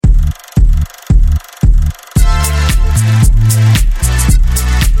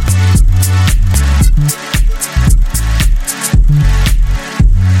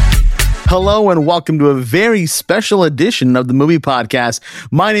hello, and welcome to a very special edition of the Movie Podcast.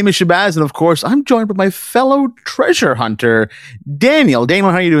 My name is Shabazz, and of course, I'm joined by my fellow treasure hunter, Daniel. Daniel,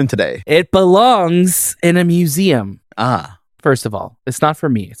 how are you doing today? It belongs in a museum. First of all, it's not for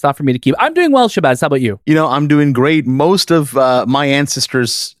me. It's not for me to keep. I'm doing well, Shabazz. How about you? You know, I'm doing great. Most of my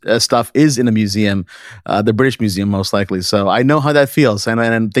ancestors' stuff is in a museum, the British Museum, most likely. So I know how that feels,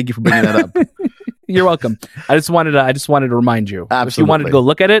 and thank you for bringing that up. You're welcome. I just wanted to remind you. Absolutely. If you wanted to go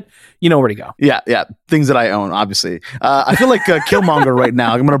look at it, you know where to go. Yeah. Things that I own, obviously. I feel like Killmonger right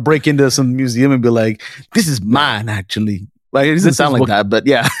now. I'm going to break into some museum and be like, this is mine, actually. Like, it doesn't sound like that, but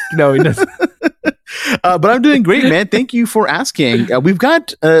yeah. No, it doesn't. But I'm doing great, man. Thank you for asking. We've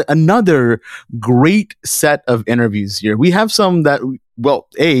got another great set of interviews here. We have some that,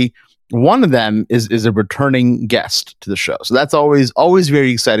 one of them is a returning guest to the show. So that's always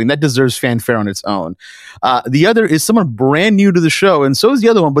very exciting. That deserves fanfare on its own. The other is someone brand new to the show, and so is the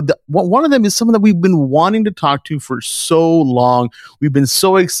other one. But one of them is someone that we've been wanting to talk to for so long. We've been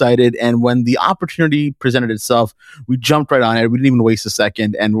so excited, and when the opportunity presented itself, we jumped right on it. We didn't even waste a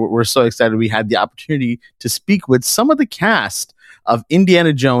second, and we're so excited we had the opportunity to speak with some of the cast of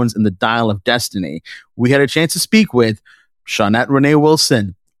Indiana Jones and the Dial of Destiny. We had a chance to speak with Shaunette Renée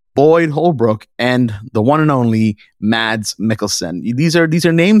Wilson, Boyd Holbrook, and the one and only Mads Mikkelsen. These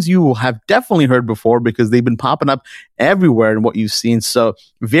are names you have definitely heard before because they've been popping up everywhere in what you've seen. So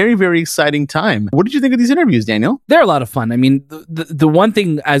very, very exciting time. What did you think of these interviews, Daniel? They're a lot of fun. I mean, the one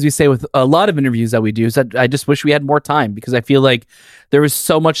thing, as we say with a lot of interviews that we do, is that I just wish we had more time because I feel like there was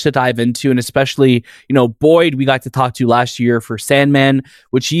so much to dive into, and especially, Boyd, we got to talk to last year for Sandman,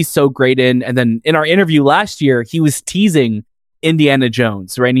 which he's so great in. And then in our interview last year, he was teasing Indiana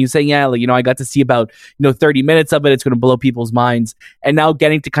Jones, right? And he's saying, I got to see about 30 minutes of it. It's going to blow people's minds. And now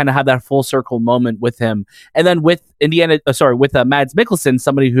getting to kind of have that full circle moment with him, and then with Mads Mikkelsen,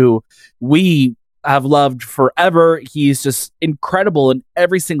 somebody who we have loved forever. He's just incredible in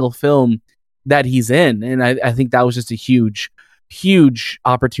every single film that he's in, and I think that was just a huge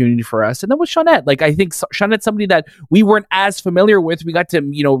opportunity for us. And then with Shaunette, I think Shaunette's somebody that we weren't as familiar with. We got to,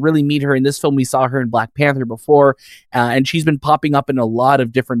 really meet her in this film. We saw her in Black Panther before, and she's been popping up in a lot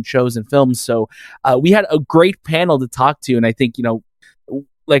of different shows and films. So we had a great panel to talk to, and I think,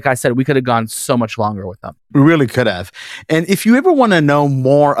 like I said, we could have gone so much longer with them. We really could have. And if you ever want to know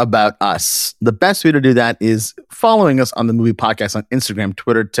more about us, the best way to do that is following us on the Movie Podcast on Instagram,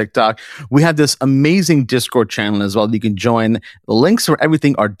 Twitter, TikTok. We have this amazing Discord channel as well. You can join. The links for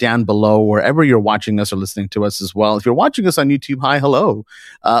everything are down below wherever you're watching us or listening to us as well. If you're watching us on YouTube, hi, hello.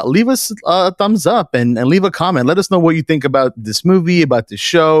 Leave us a thumbs up and leave a comment. Let us know what you think about this movie, about the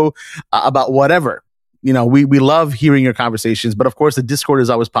show, about whatever. We love hearing your conversations, but of course the Discord is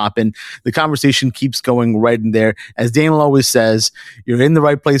always popping. The conversation keeps going right in there. As Daniel always says, you're in the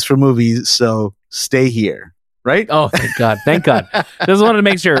right place for movies, so stay here, right? Oh, thank God. Thank God. Just wanted to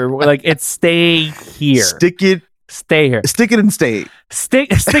make sure, it's stay here. Stay here. Stick it and stay. Stick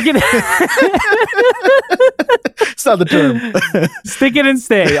it. It's not the term. Stick it and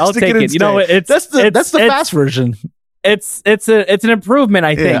stay. I'll take it. That's the fast version. It's an improvement,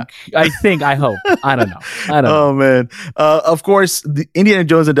 I think. Yeah. I hope. I don't know. Oh, man. Of course, the Indiana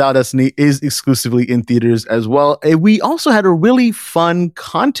Jones and Dial of Destiny is exclusively in theaters as well. We also had a really fun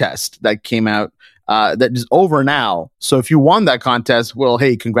contest that came out that is over now. So if you won that contest, well,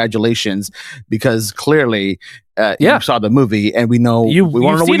 hey, congratulations, because clearly you saw the movie, and we want to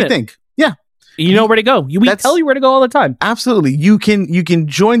know what you think. Yeah. You know where to go. We tell you where to go all the time. Absolutely. You can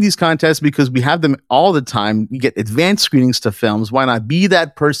join these contests because we have them all the time. You get advanced screenings to films. Why not be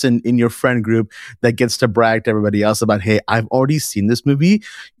that person in your friend group that gets to brag to everybody else about, hey, I've already seen this movie.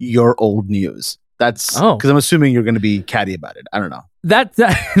 You're old news. That's because I'm assuming you're going to be catty about it. I don't know.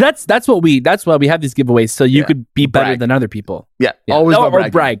 That's why we have these giveaways, so you could be better than other people. Yeah. Always or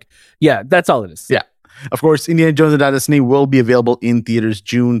brag. Yeah, that's all it is. Yeah. Of course, Indiana Jones and Dial of Destiny will be available in theaters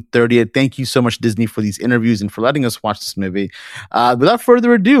June 30th. Thank you so much, Disney, for these interviews and for letting us watch this movie. Without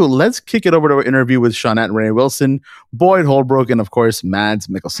further ado, let's kick it over to our interview with Shaunette Renée Wilson, Boyd Holbrook, and of course, Mads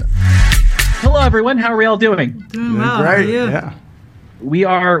Mikkelsen. Hello, everyone. How are we all doing? Doing well. Great. Yeah. We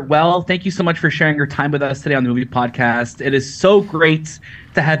are well. Thank you so much for sharing your time with us today on the Movie Podcast. It is so great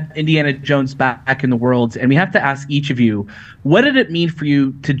to have Indiana Jones back in the world. And we have to ask each of you, what did it mean for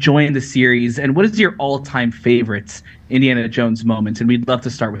you to join the series? And what is your all-time favorite Indiana Jones moment? And we'd love to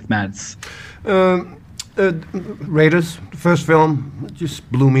start with Mads. Raiders, the first film, just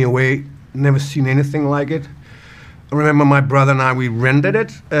blew me away. Never seen anything like it. I remember my brother and I, we rented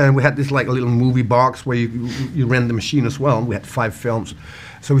it, and we had this like a little movie box where you rent the machine as well. We had 5 films.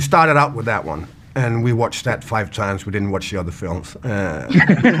 So we started out with that one. and we watched that 5 times. We didn't watch the other films.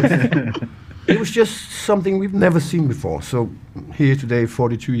 It was just something we've never seen before. So here today,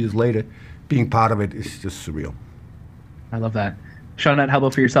 42 years later, being part of it is just surreal. I love that. Shaunette, how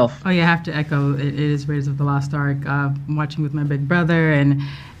about for yourself? Oh, yeah, I have to echo. It is Raiders of the Lost Ark. Watching with my big brother and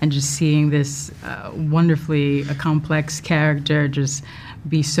just seeing this wonderfully complex character just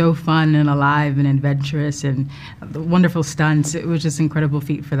be so fun and alive and adventurous, and the wonderful stunts. It was just an incredible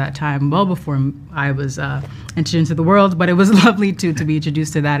feat for that time, well before I was entered into the world. But it was lovely to be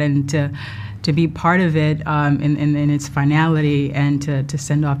introduced to that and to be part of it in its finality, and to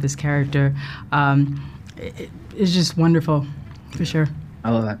send off this character. It's just wonderful, for sure.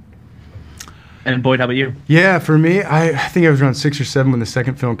 I love that. And Boyd, how about you? Yeah, for me, I think I was around 6 or 7 when the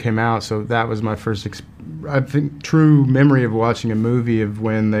second film came out, so that was my first, true memory of watching a movie of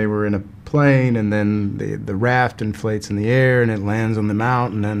when they were in a plane, and then the raft inflates in the air and it lands on the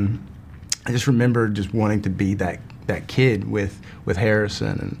mountain, and I just remember just wanting to be that kid with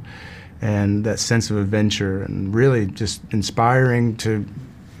Harrison, and that sense of adventure, and really just inspiring to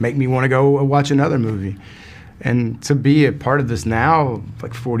make me want to go watch another movie. And to be a part of this now,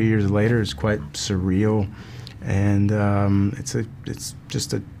 like 40 years later, is quite surreal, and it's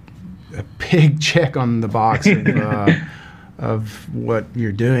just a big check on the box of what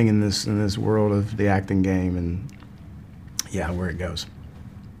you're doing in this world of the acting game, and where it goes.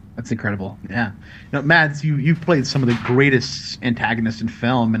 That's incredible. Yeah. Mads, you've played some of the greatest antagonists in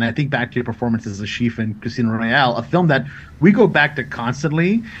film, and I think back to your performance as a chief in Casino Royale, a film that we go back to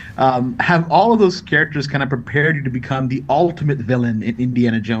constantly. Have all of those characters kind of prepared you to become the ultimate villain in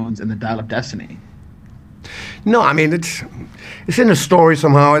Indiana Jones and the Dial of Destiny? No, I mean, it's in the story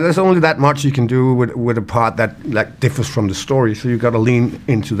somehow. There's only that much you can do with a part that differs from the story, so you've got to lean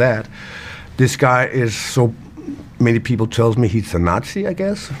into that. This guy is so... Many people tells me he's a Nazi, I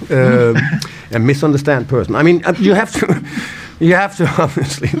guess, a misunderstand person. I mean, you have to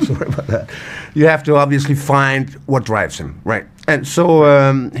obviously, I'm sorry about that. You have to obviously find what drives him, right? And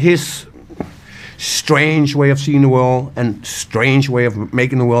so his strange way of seeing the world and strange way of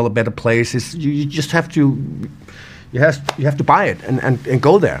making the world a better place is you just have to. You have to buy it and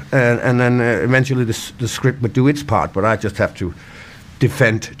go there, and then eventually the script would do its part. But I just have to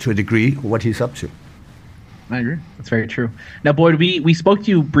defend to a degree what he's up to. I agree. That's very true. Now, Boyd, we spoke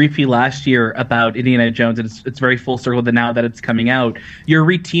to you briefly last year about Indiana Jones, and it's very full circle to now that it's coming out. You're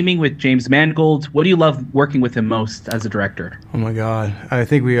reteaming with James Mangold. What do you love working with him most as a director? Oh my God, I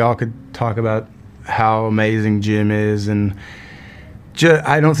think we all could talk about how amazing Jim is, and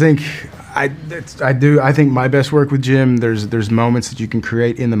I don't think I do. I think my best work with Jim. There's moments that you can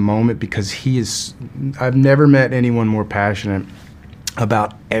create in the moment because he is. I've never met anyone more passionate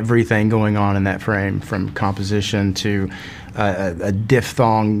about everything going on in that frame, from composition to a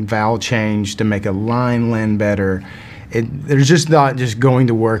diphthong vowel change to make a line land better. There's just not just going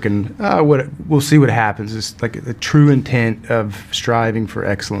to work and we'll see what happens. It's like a true intent of striving for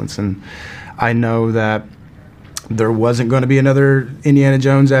excellence. And I know that there wasn't going to be another Indiana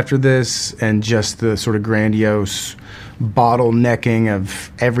Jones after this, and just the sort of grandiose bottlenecking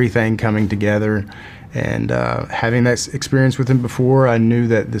of everything coming together. And having that experience with him before, I knew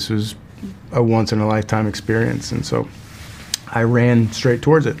that this was a once-in-a-lifetime experience. And so I ran straight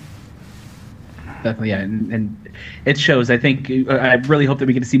towards it. Definitely, yeah. And it shows. I think I really hope that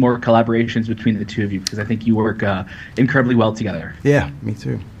we get to see more collaborations between the two of you, because I think you work incredibly well together. Yeah, me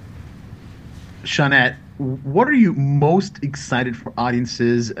too. Shaunette, what are you most excited for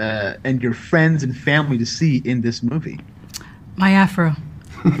audiences and your friends and family to see in this movie? My afro.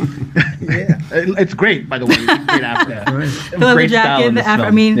 Yeah, it's great. By the way, it's great afro. The leather jacket, the afro.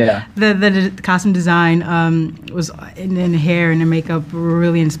 I mean, the costume design was in the hair and the makeup were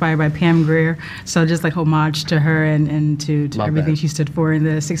really inspired by Pam Grier. So just like homage to her and to everything she stood for in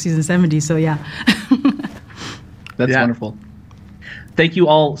the 60s and 70s. So yeah, that's wonderful. Thank you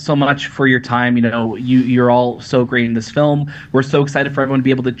all so much for your time. You know, you're all so great in this film. We're so excited for everyone to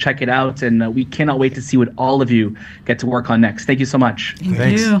be able to check it out, and we cannot wait to see what all of you get to work on next. Thank you so much.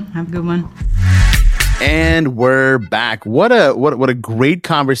 Thank you. Have a good one. And we're back. What a great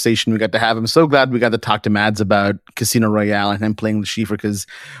conversation we got to have. I'm so glad we got to talk to Mads about Casino Royale and him playing the Schiefer, because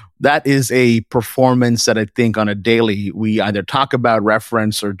that is a performance that I think on a daily we either talk about,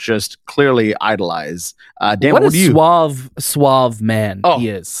 reference, or just clearly idolize. Dan, what a suave man he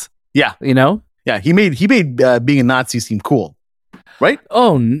is. Yeah, you know. Yeah, he made being a Nazi seem cool, right?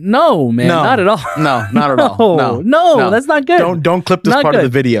 Oh no, man, not at all. No, not at all. No, that's not good. Don't clip this part of the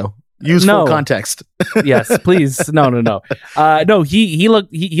video. Use No. full context. Yes, please. No. No, he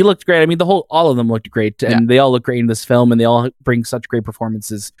looked great. I mean, all of them looked great, and they all look great in this film, and they all bring such great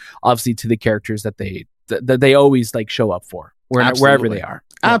performances, obviously, to the characters that they always like show up for wherever they are. Yeah.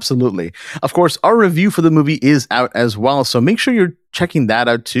 Absolutely. Of course, our review for the movie is out as well. So make sure you're checking that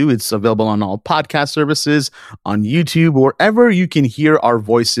out too. It's available on all podcast services, on YouTube, wherever you can hear our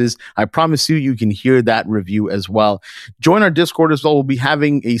voices. I promise you can hear that review as well. Join our Discord as well. We'll be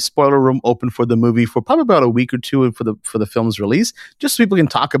having a spoiler room open for the movie for probably about a week or two for the film's release, just so people can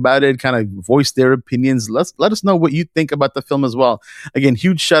talk about it, kind of voice their opinions. Let us know what you think about the film as well. Again,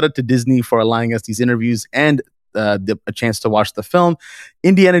 huge shout out to Disney for allowing us these interviews and a chance to watch the film.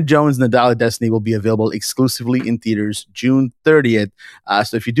 Indiana Jones and the Dial of Destiny will be available exclusively in theaters June 30th.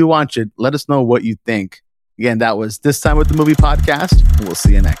 So if you do watch it, let us know what you think. Again, that was This Time with the Movie Podcast. We'll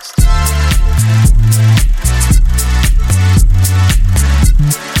see you next.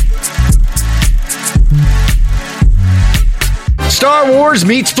 Star Wars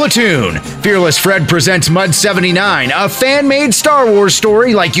meets Platoon. Fearless Fred presents Mud 79, a fan-made Star Wars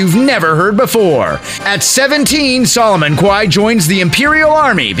story like you've never heard before. At 17, Solomon Quai joins the Imperial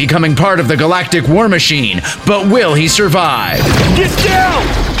Army, becoming part of the Galactic War Machine. But will he survive? Get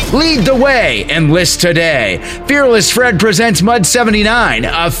down! Lead the way. Enlist today. Fearless Fred presents Mud 79,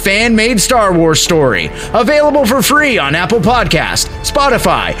 a fan-made Star Wars story. Available for free on Apple Podcast,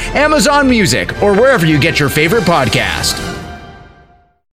 Spotify, Amazon Music, or wherever you get your favorite podcast.